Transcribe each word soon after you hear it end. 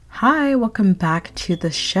Hi, welcome back to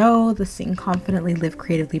the show, the Sing Confidently Live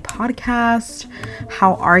Creatively podcast.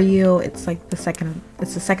 How are you? It's like the second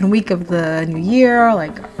week of the new year.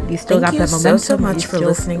 Like, you still got that momentum. So much for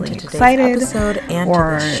listening to today's episode and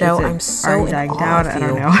to the show. I'm so in awe down. of I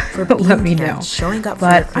don't you know. for being Let me know. Showing up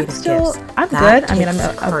But for your creative gifts. I'm that good. I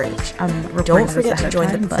mean, courage. I'm Don't forget to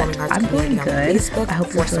join the Performing Arts I'm community doing on good. Facebook I hope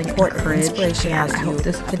for you're feeling support and encouraged, inspiration and as I you hope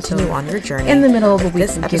this continue on your journey. in the middle of the If week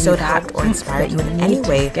this give episode you that helped or inspired you in any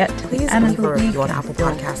way, please leave a review on Apple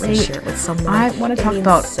Podcasts and share it with someone. I want to talk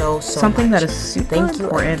about something that is super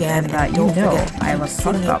important again, and that don't you know forget to I keep love to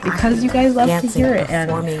talk singing, about because acting, you guys love to dancing, hear it, and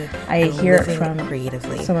performing, I and hear it living from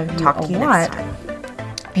creatively. some of you Talk a to you lot. next time.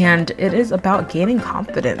 And it is about gaining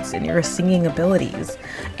confidence in your singing abilities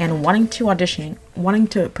and wanting to audition, wanting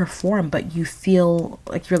to perform, but you feel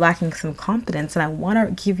like you're lacking some confidence. And I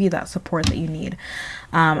want to give you that support that you need.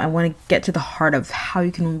 I want to get to the heart of how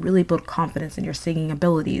you can really build confidence in your singing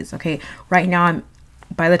abilities. Okay, right now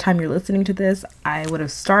by the time you're listening to this, I would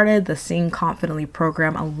have started the Sing Confidently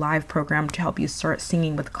program, a live program to help you start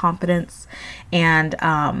singing with confidence.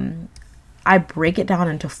 And I break it down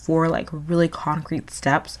into 4 like really concrete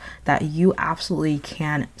steps that you absolutely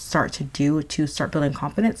can start to do to start building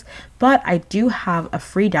confidence. But I do have a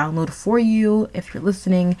free download for you if you're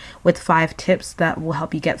listening with 5 tips that will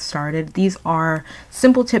help you get started. These are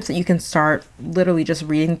simple tips that you can start literally just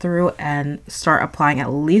reading through and start applying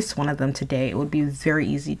at least one of them today. It would be very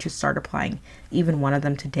easy to start applying even one of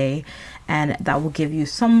them today, and that will give you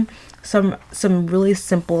some really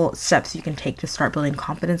simple steps you can take to start building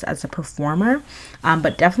confidence as a performer.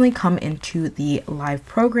 But definitely come into the live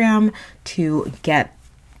program to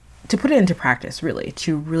put it into practice, really,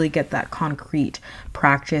 to really get that concrete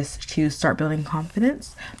practice to start building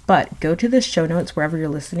confidence. But go to the show notes wherever you're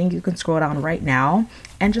listening. You can scroll down right now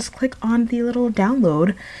and just click on the little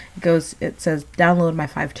download. It says download my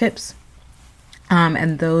 5 tips.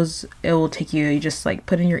 And those, it will take you just like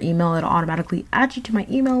put in your email, it'll automatically add you to my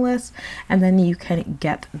email list, and then you can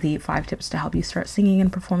get the 5 tips to help you start singing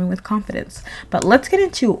and performing with confidence. But let's get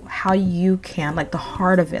into how you can, like the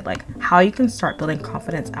heart of it, like how you can start building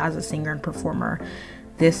confidence as a singer and performer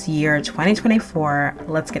this year, 2024.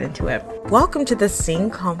 Let's get into it. Welcome to the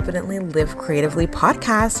Sing Confidently Live Creatively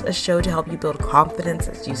podcast, a show to help you build confidence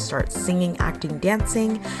as you start singing, acting,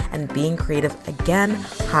 dancing, and being creative again.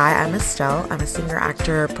 Hi, I'm Estelle. I'm a singer,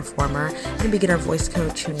 actor, performer, and a beginner voice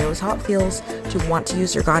coach who knows how it feels to want to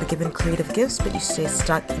use your God-given creative gifts, but you stay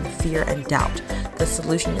stuck in fear and doubt. The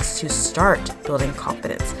solution is to start building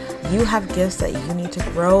confidence. You have gifts that you need to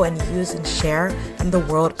grow and use and share, and the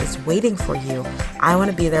world is waiting for you. I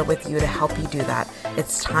want to be there with you to help you do that.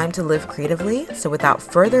 It's time to live creatively. So without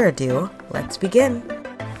further ado, let's begin.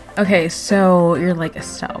 Okay, so you're like,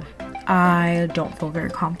 Estelle, I don't feel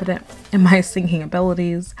very confident in my singing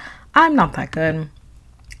abilities. I'm not that good.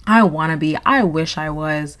 I want to be. I wish I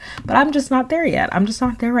was, but I'm just not there yet. I'm just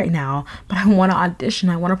not there right now. But I want to audition.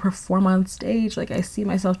 I want to perform on stage. Like, I see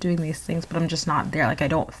myself doing these things, but I'm just not there. Like, I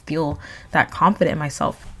don't feel that confident in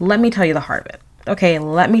myself. Let me tell you the heart of it. Okay,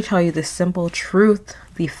 let me tell you the simple truth,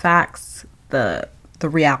 the facts, the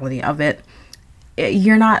reality of it.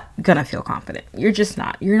 You're not gonna feel confident. You're just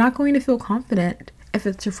not. You're not going to feel confident if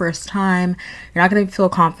it's your first time. You're not going to feel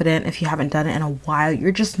confident if you haven't done it in a while.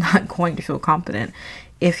 You're just not going to feel confident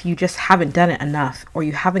if you just haven't done it enough, or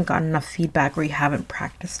you haven't gotten enough feedback, or you haven't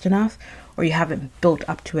practiced enough, or you haven't built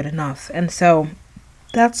up to it enough. And so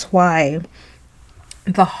that's why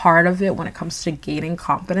the heart of it when it comes to gaining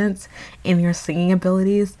confidence in your singing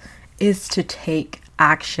abilities is to take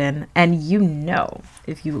action. And you know,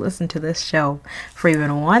 if you listen to this show for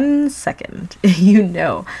even 1 second, you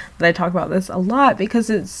know that I talk about this a lot because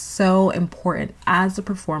it's so important as a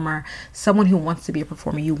performer, someone who wants to be a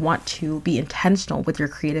performer. You want to be intentional with your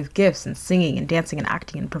creative gifts and singing and dancing and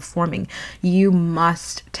acting and performing. You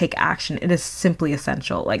must take action. It is simply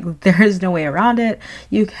essential. Like, there is no way around it.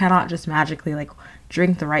 You cannot just magically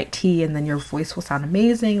drink the right tea and then your voice will sound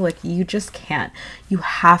amazing. Like, you just can't. You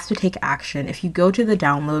have to take action. If you go to the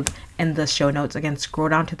download and the show notes, again, scroll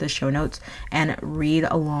down to the show notes and read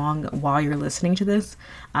along while you're listening to this,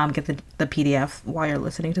 get the PDF while you're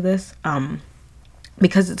listening to this,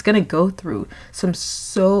 because it's going to go through some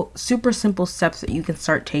so super simple steps that you can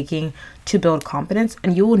start taking to build confidence.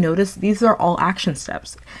 And you will notice these are all action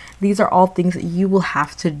steps. These are all things that you will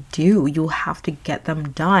have to do. You'll have to get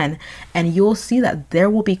them done. And you'll see that there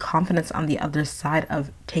will be confidence on the other side of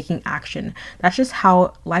taking action. That's just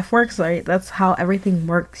how life works, right? That's how everything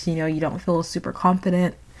works. You know, you don't feel super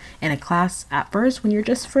confident in a class at first when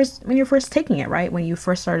you're first taking it, right? When you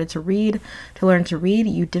first started to learn to read,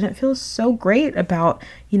 you didn't feel so great about,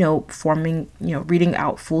 reading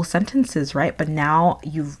out full sentences, right? But now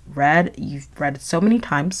you've read so many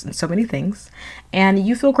times and so many things, and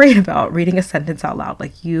you feel great about reading a sentence out loud.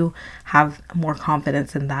 Like, you have more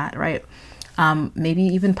confidence in that, right? Maybe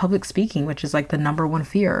even public speaking, which is like the number one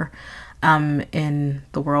fear in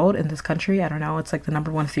the world, in this country. I don't know. It's like the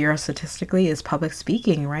number one fear statistically is public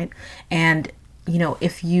speaking, right? And,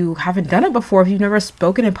 if you haven't done it before, if you've never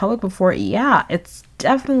spoken in public before, yeah, it's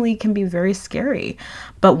definitely can be very scary.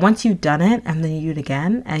 But once you've done it and then you do it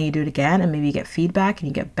again and you do it again, and maybe you get feedback and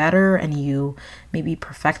you get better and you maybe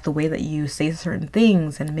perfect the way that you say certain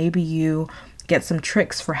things, and maybe you get some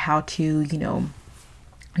tricks for how to,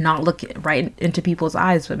 not look right into people's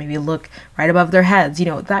eyes, but maybe look right above their heads,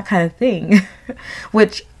 that kind of thing,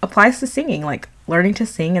 which applies to singing. Like, learning to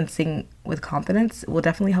sing and sing with confidence will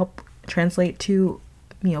definitely help translate to,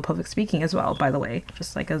 public speaking as well, by the way,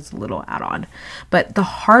 just like as a little add-on. But the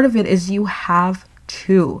heart of it is you have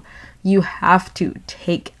to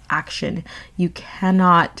take action. You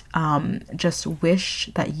cannot just wish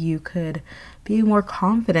that you could be more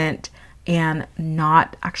confident and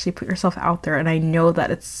not actually put yourself out there. And I know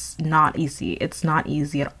that it's not easy. It's not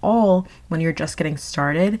easy at all when you're just getting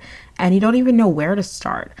started and you don't even know where to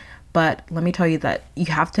start. But let me tell you that you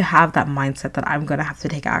have to have that mindset that I'm going to have to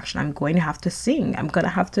take action. I'm going to have to sing. I'm going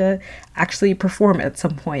to have to actually perform at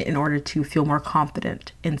some point in order to feel more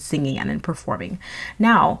confident in singing and in performing.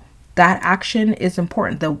 Now, that action is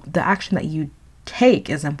important. The action that you take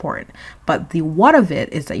is important, but the what of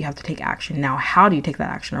it is that you have to take action. Now, how do you take that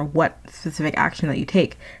action, or what specific action that you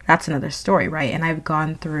take? That's another story, right? And I've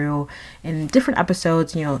gone through in different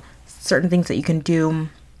episodes, certain things that you can do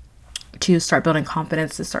to start building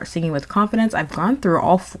confidence, to start singing with confidence. I've gone through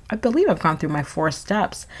I believe I've gone through my 4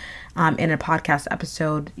 steps in a podcast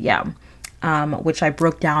episode, which I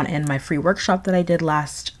broke down in my free workshop that I did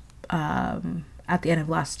at the end of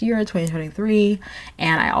last year, 2023.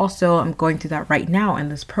 And I also am going through that right now in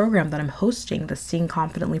this program that I'm hosting, the Sing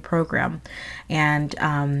Confidently program. And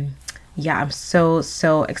I'm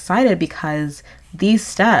so excited because these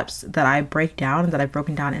steps that I break down and that I've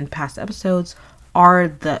broken down in past episodes are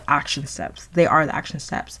the action steps. They are the action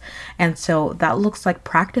steps. And so that looks like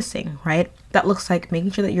practicing, right? That looks like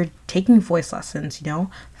making sure that you're taking voice lessons,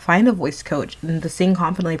 find a voice coach. In the Sing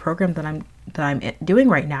Confidently program that I'm doing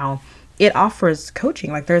right now, it offers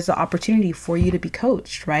coaching. Like, there's the opportunity for you to be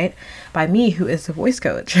coached, right? By me, who is a voice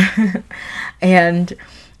coach. And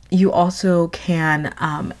you also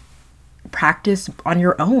can practice on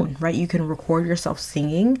your own, right? You can record yourself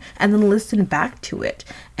singing and then listen back to it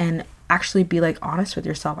and actually be like honest with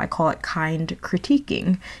yourself. I call it kind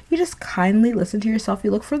critiquing. You just kindly listen to yourself.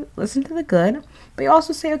 You listen to the good, but you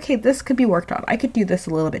also say, okay, this could be worked on. I could do this a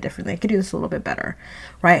little bit differently. I could do this a little bit better,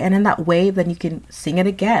 right? And in that way, then you can sing it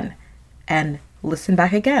again and listen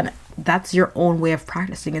back again. That's your own way of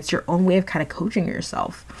practicing. It's your own way of kind of coaching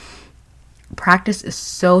yourself. Practice is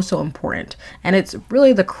so important. And it's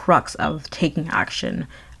really the crux of taking action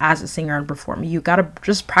as a singer and performer. You got to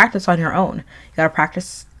just practice on your own. You got to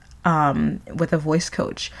practice with a voice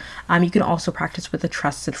coach. You can also practice with a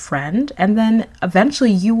trusted friend. And then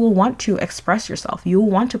eventually you will want to express yourself. You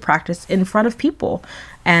will want to practice in front of people.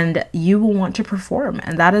 And you will want to perform.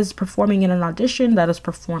 And that is performing in an audition. That is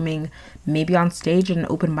performing maybe on stage in an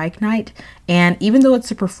open mic night. And even though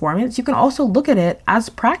it's a performance, you can also look at it as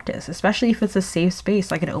practice, especially if it's a safe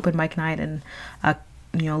space like an open mic night in a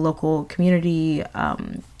local community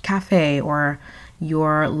cafe, or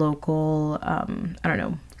your local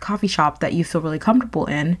coffee shop that you feel really comfortable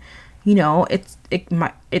in.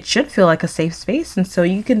 It should feel like a safe space. And so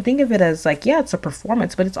you can think of it as like, yeah, it's a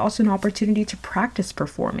performance, but it's also an opportunity to practice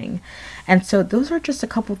performing. And so those are just a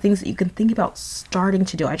couple things that you can think about starting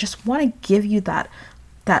to do. I just want to give you that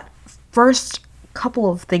first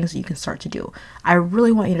couple of things that you can start to do. I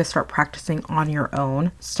really want you to start practicing on your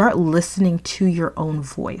own. Start listening to your own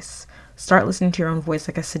voice. Start listening to your own voice,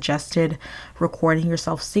 like I suggested, recording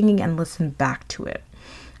yourself singing and listen back to it.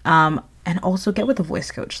 And also get with a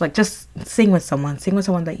voice coach. Like, just sing with someone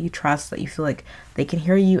that you trust, that you feel like they can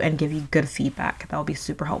hear you and give you good feedback. That will be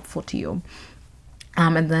super helpful to you.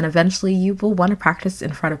 And then eventually you will want to practice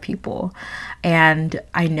in front of people. And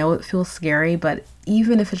I know it feels scary, but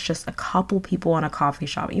even if it's just a couple people in a coffee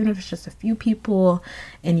shop, even if it's just a few people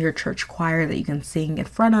in your church choir that you can sing in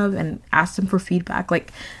front of and ask them for feedback,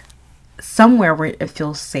 like somewhere where it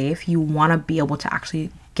feels safe, you want to be able to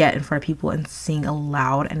actually get in front of people and sing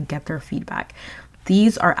aloud and get their feedback.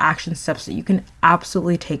 These are action steps that you can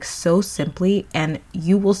absolutely take so simply, and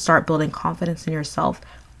you will start building confidence in yourself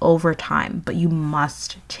over time, but you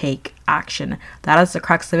must take action. That is the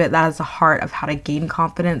crux of it. That is the heart of how to gain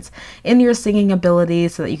confidence in your singing ability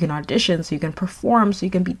so that you can audition, so you can perform, so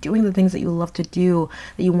you can be doing the things that you love to do,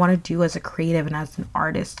 that you want to do as a creative and as an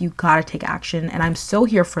artist. You gotta take action, and I'm so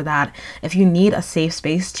here for that. If you need a safe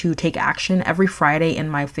space to take action, every Friday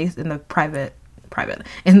in the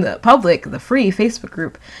public, the free Facebook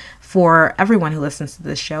group for everyone who listens to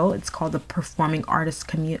this show, it's called the Performing Arts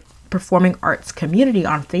Community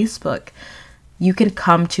on Facebook. You can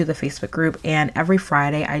come to the Facebook group, and every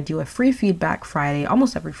Friday I do a free feedback Friday,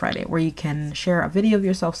 almost every Friday, where you can share a video of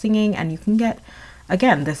yourself singing, and you can get,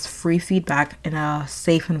 again, this free feedback in a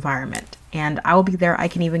safe environment. And I will be there. I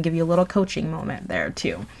can even give you a little coaching moment there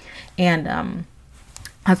too. And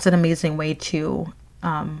that's an amazing way to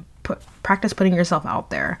practice putting yourself out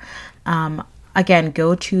there. Again,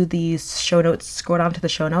 go to these show notes, scroll down to the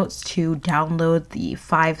show notes to download the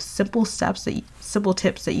 5 simple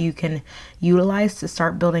tips that you can utilize to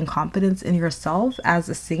start building confidence in yourself as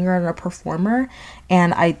a singer and a performer.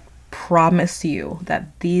 And I promise you that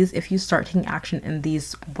if you start taking action in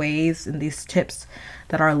these ways, in these tips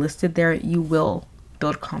that are listed there, you will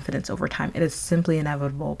build confidence over time. It is simply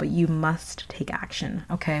inevitable, but you must take action,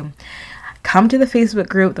 okay? Come to the Facebook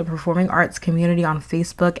group, the Performing Arts Community on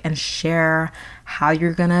Facebook, and share how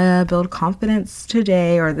you're gonna build confidence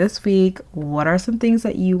today or this week. What are some things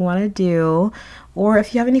that you want to do? Or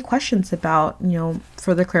if you have any questions about,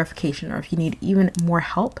 further clarification, or if you need even more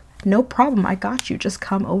help, no problem. I got you. Just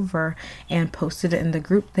come over and post it in the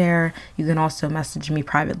group there. You can also message me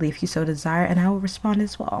privately if you so desire, and I will respond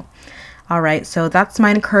as well. All right, so that's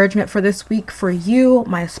my encouragement for this week for you,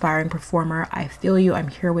 my aspiring performer. I feel you. I'm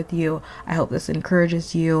here with you. I hope this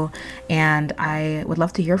encourages you, and I would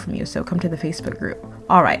love to hear from you. So come to the Facebook group.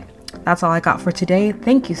 All right, that's all I got for today.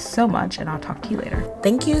 Thank you so much, and I'll talk to you later.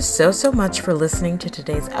 Thank you so much for listening to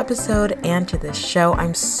today's episode and to this show.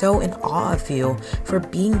 I'm so in awe of you for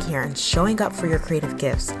being here and showing up for your creative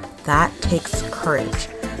gifts. That takes courage.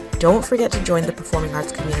 Don't forget to join the Performing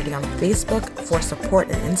Arts Community on Facebook for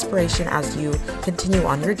support and inspiration as you continue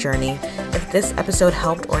on your journey. If this episode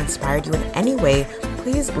helped or inspired you in any way,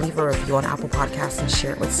 please leave a review on Apple Podcasts and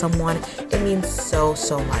share it with someone. It means so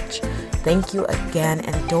much. Thank you again,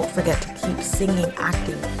 and don't forget to keep singing,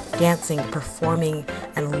 acting, dancing, performing,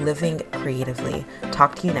 and living creatively.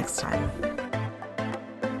 Talk to you next time.